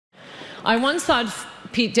I once thought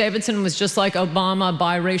Pete Davidson was just like Obama, a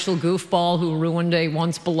biracial goofball who ruined a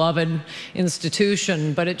once-beloved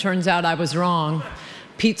institution, but it turns out I was wrong.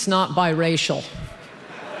 Pete's not biracial.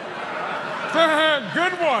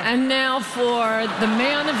 Good one. And now for the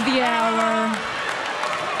man of the hour.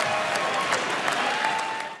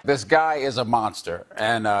 This guy is a monster,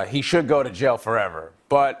 and he should go to jail forever.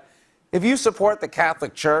 But if you support the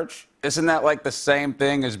Catholic Church, isn't that like the same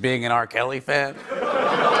thing as being an R. Kelly fan?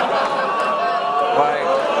 Like,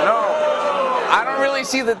 no, I don't really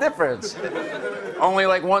see the difference. Only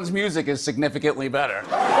like one's music is significantly better.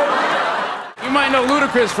 You might know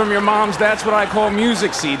Ludacris from your mom's That's What I Call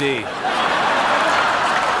Music CD.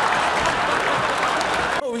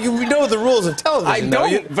 You know the rules of television. I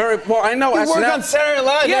don't very well. I know. You work on Saturday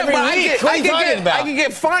Night Live every week. What are you talking about? I can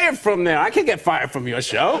get fired from there. I can get fired from your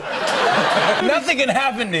show. Nothing can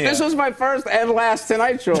happen to you. This was my first and last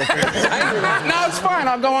Tonight Show. No, it's fine.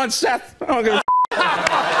 I'll go on Seth. I don't give a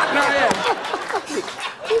No, yeah.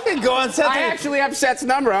 You can go on Seth. I actually have Seth's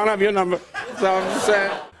number. I don't have your number. So I'm just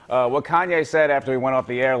saying. What Kanye said after he went off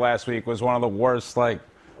the air last week was one of the worst,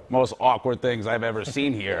 most awkward things I've ever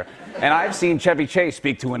seen here. And I've seen Chevy Chase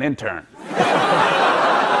speak to an intern.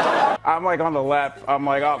 I'm like on the left. I'm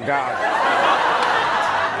like, oh, God.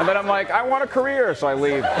 And then I'm like, I want a career, so I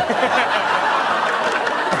leave.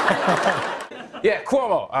 Yeah,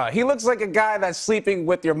 Cuomo. He looks like a guy that's sleeping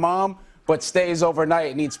with your mom, but stays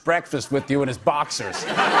overnight and eats breakfast with you in his boxers.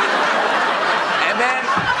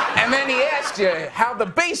 And then he asks you how the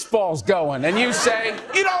baseball's going, and you say,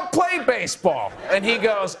 you don't play baseball. And he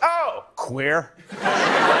goes, oh, queer.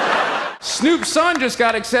 Snoop's son just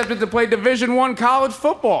got accepted to play Division I college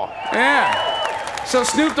football. Yeah. So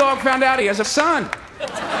Snoop Dogg found out he has a son.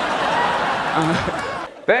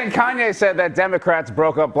 Then Kanye said that Democrats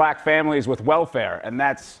broke up black families with welfare, and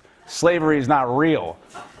slavery is not real.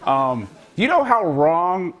 Do you know how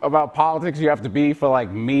wrong about politics you have to be for,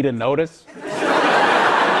 me to notice?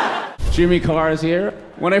 Jimmy Carr is here.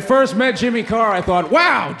 When I first met Jimmy Carr, I thought,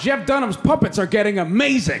 wow, Jeff Dunham's puppets are getting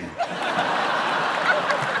amazing.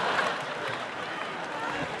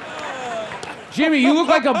 Jimmy, you look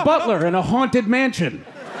like a butler in a haunted mansion.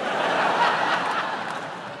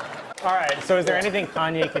 All right, so is there anything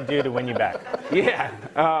Kanye can do to win you back? Yeah,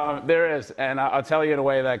 there is, and I'll tell you in a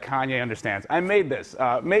way that Kanye understands. I made this.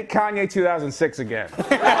 Make Kanye 2006 again.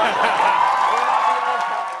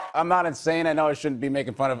 I'm not insane. I know I shouldn't be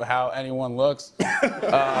making fun of how anyone looks. I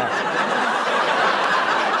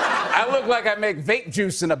look like I make vape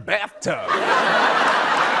juice in a bathtub.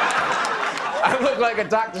 I look like a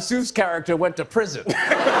Dr. Seuss character went to prison.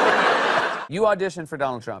 You auditioned for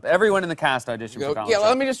Donald Trump. Everyone in the cast auditioned for Donald Trump.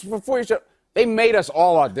 Let me just, before you show, they made us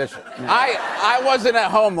all audition. Yeah. I wasn't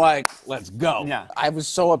at home like, let's go. Yeah. I was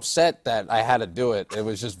so upset that I had to do it. It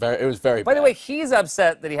was just very By the way, he's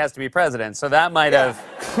upset that he has to be president, so that might have,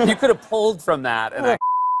 you could have pulled from that. And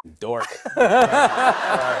dork.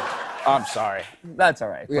 Sorry. I'm sorry. That's all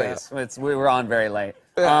right, please. Yeah. We were on very late.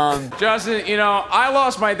 Justin, I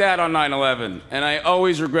lost my dad on 9/11, and I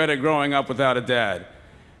always regretted growing up without a dad.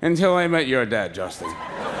 Until I met your dad, Justin.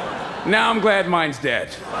 Now I'm glad mine's dead.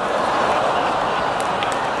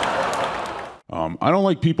 I don't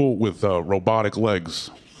like people with robotic legs.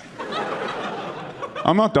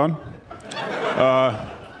 I'm not done. I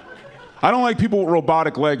don't like people with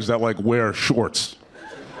robotic legs that wear shorts.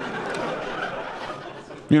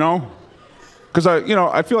 Because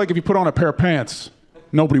I feel like if you put on a pair of pants,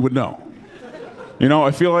 nobody would know. I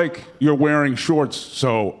feel like you're wearing shorts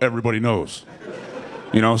so everybody knows.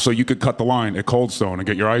 So you could cut the line at Cold Stone and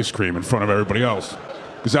get your ice cream in front of everybody else.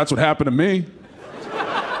 Because that's what happened to me.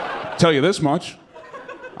 Tell you this much.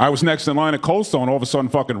 I was next in line at Cold Stone, all of a sudden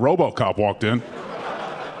fucking RoboCop walked in,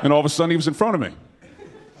 and all of a sudden he was in front of me.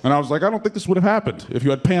 And I was like, I don't think this would have happened if you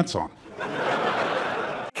had pants on.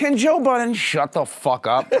 Can Joe Budden shut the fuck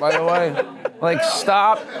up, by the way?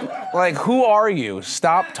 Stop. Who are you?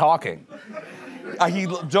 Stop talking.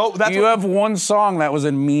 You have one song that was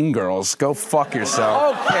in Mean Girls. Go fuck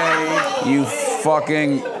yourself. Okay. You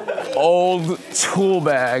fucking old tool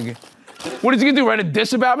bag. What is he gonna do, write a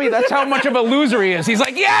diss about me? That's how much of a loser he is. He's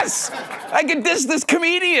like, yes, I can diss this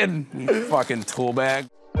comedian. You fucking tool bag.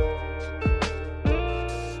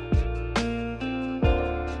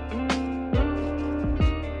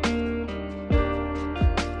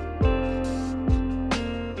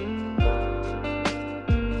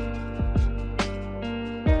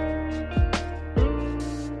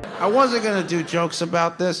 I wasn't gonna do jokes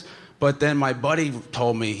about this, but then my buddy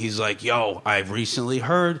told me, he's like, yo, I've recently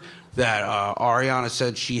heard that Ariana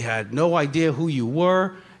said she had no idea who you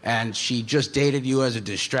were and she just dated you as a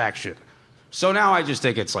distraction. So now I just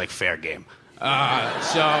think it's like fair game.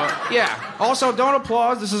 Yeah. Also, don't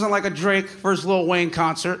applaud. This isn't like a Drake versus Lil Wayne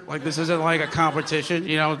concert. Like, this isn't like a competition.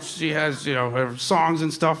 You know, she has, you know, her songs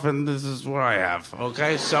and stuff, and this is what I have.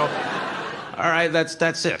 Okay, so, all right,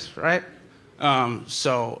 that's it, right? And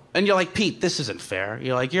you're like, Pete, this isn't fair.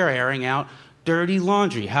 You're like, you're airing out dirty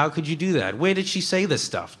laundry. How could you do that? Where did she say this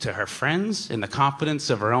stuff? To her friends in the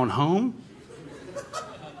confidence of her own home?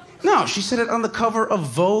 No, she said it on the cover of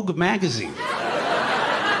Vogue magazine.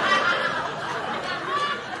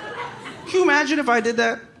 Can you imagine if I did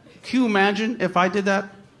that? Can you imagine if I did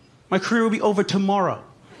that? My career would be over tomorrow.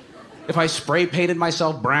 If I spray painted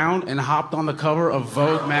myself brown and hopped on the cover of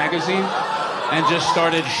Vogue magazine and just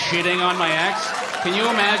started shitting on my ex. Can you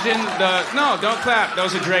imagine No, don't clap.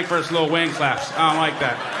 Those are Drake versus Lil Wayne claps. I don't like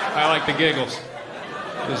that. I like the giggles.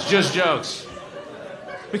 It's just jokes.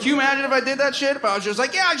 But can you imagine if I did that shit? If I was just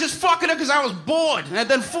like, yeah, I just fucking her because I was bored. And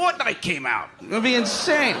then Fortnite came out. It would be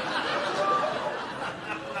insane.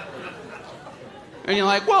 And you're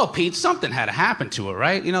like, well, Pete, something had to happen to her,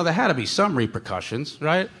 right? You know, there had to be some repercussions,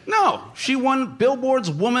 right? No, she won Billboard's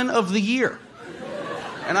Woman of the Year.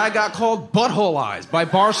 And I got called Butthole Eyes by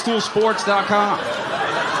BarstoolSports.com.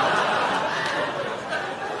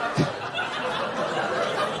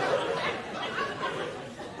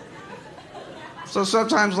 So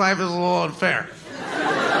sometimes life is a little unfair.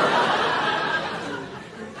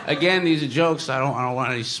 Again, these are jokes. I don't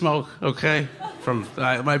want any smoke, okay?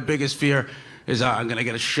 My biggest fear is I'm gonna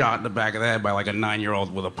get a shot in the back of the head by like a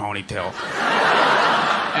 9-year-old with a ponytail.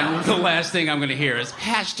 And the last thing I'm gonna hear is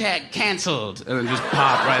hashtag canceled, and then just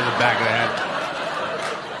pop right in the back of the head.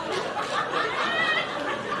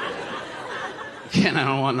 Again, I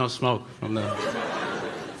don't want no smoke from the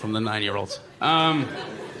 9-year-olds.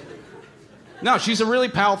 No, she's a really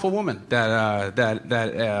powerful woman. That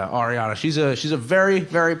Ariana. She's a very,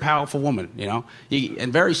 very powerful woman. You know,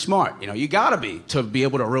 and very smart. You know, you gotta be to be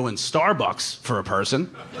able to ruin Starbucks for a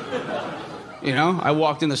person. You know, I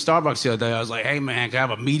walked into Starbucks the other day. I was like, "Hey man, can I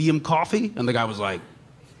have a medium coffee?" And the guy was like,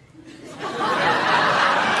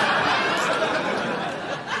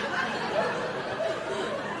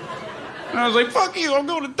 and I was like, "Fuck you! I'm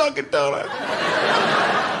going to Dunkin' Donuts."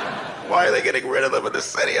 Why are they getting rid of them in the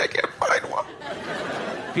city? I can't find one.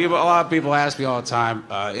 A lot of people ask me all the time,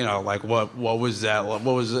 you know, like, what was that? What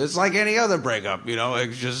was it? It's like any other breakup, you know,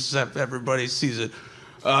 it's just everybody sees it.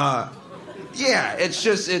 Yeah,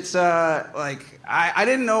 like, I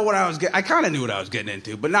didn't know what I was getting. I kind of knew what I was getting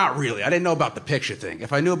into, but not really. I didn't know about the picture thing.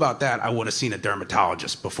 If I knew about that, I would have seen a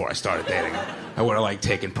dermatologist before I started dating her. I would have, like,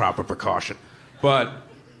 taken proper precaution. But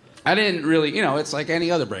I didn't really, you know, it's like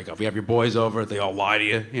any other breakup. You have your boys over, they all lie to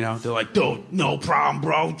you, you know. They're like, dude, no problem,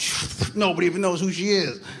 bro. Nobody even knows who she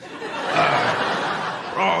is.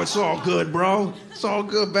 Bro, it's all good, bro. It's all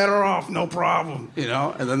good, better off, no problem, you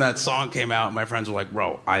know. And then that song came out, and my friends were like,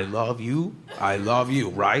 bro, I love you,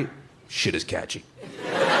 right? Shit is catchy.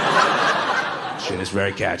 Shit is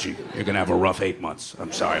very catchy. You're gonna have a rough 8 months.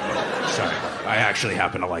 I'm sorry, bro. Sorry. I actually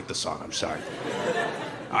happen to like the song. I'm sorry.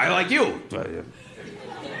 I like you.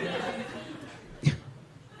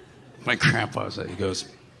 My grandpa said, he goes,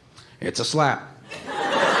 it's a slap.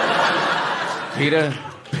 Peter,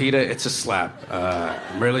 it's a slap.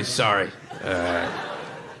 I'm really sorry.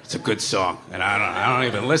 It's a good song, and I don't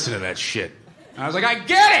even listen to that shit. And I was like, I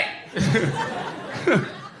get it!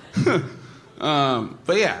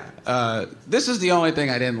 But yeah, this is the only thing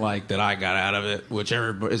I didn't like that I got out of it, which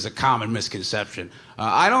is a common misconception.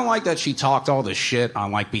 I don't like that she talked all this shit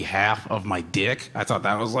on, like, behalf of my dick. I thought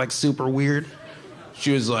that was, like, super weird.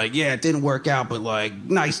 She was like, yeah, it didn't work out, but, like,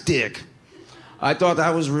 nice dick. I thought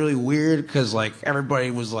that was really weird because, like, everybody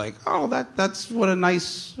was like, oh, that's what a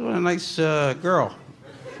nice girl.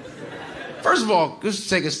 First of all, just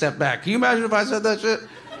take a step back. Can you imagine if I said that shit?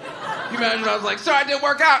 Can you imagine if I was like, sorry, it didn't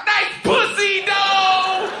work out. Nice pussy,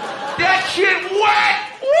 though! That shit wet!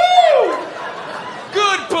 Woo!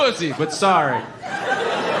 Good pussy, but sorry.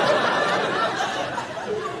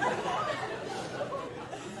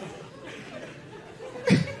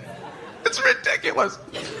 It's ridiculous.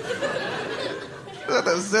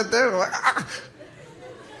 I sit there like, ah.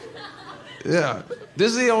 Yeah,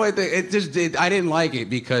 this is the only thing. I didn't like it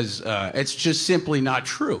because it's just simply not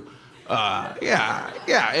true. Yeah,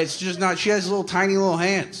 it's just not. She has tiny little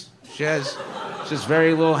hands. She has just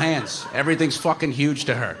very little hands. Everything's fucking huge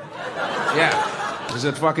to her. Yeah, it was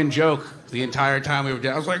a fucking joke the entire time we were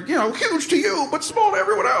down. I was like, you know, huge to you, but small to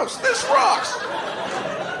everyone else. This rocks.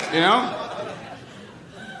 You know?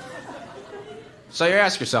 So you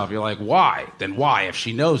ask yourself, you're like, why? Then why? If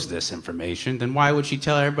she knows this information, then why would she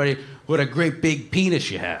tell everybody what a great big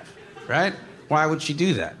penis you have, right? Why would she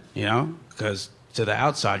do that, you know? because to the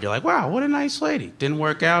outside, you're like, wow, what a nice lady. Didn't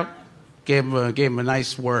work out, gave him a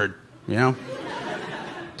nice word, you know?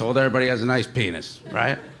 Told everybody he has a nice penis,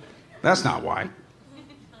 right? That's not why.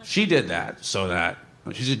 She did that so that,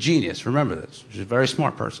 she's a genius, remember this. She's a very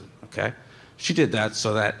smart person, okay? She did that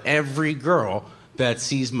so that every girl that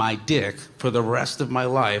sees my dick for the rest of my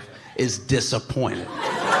life is disappointed.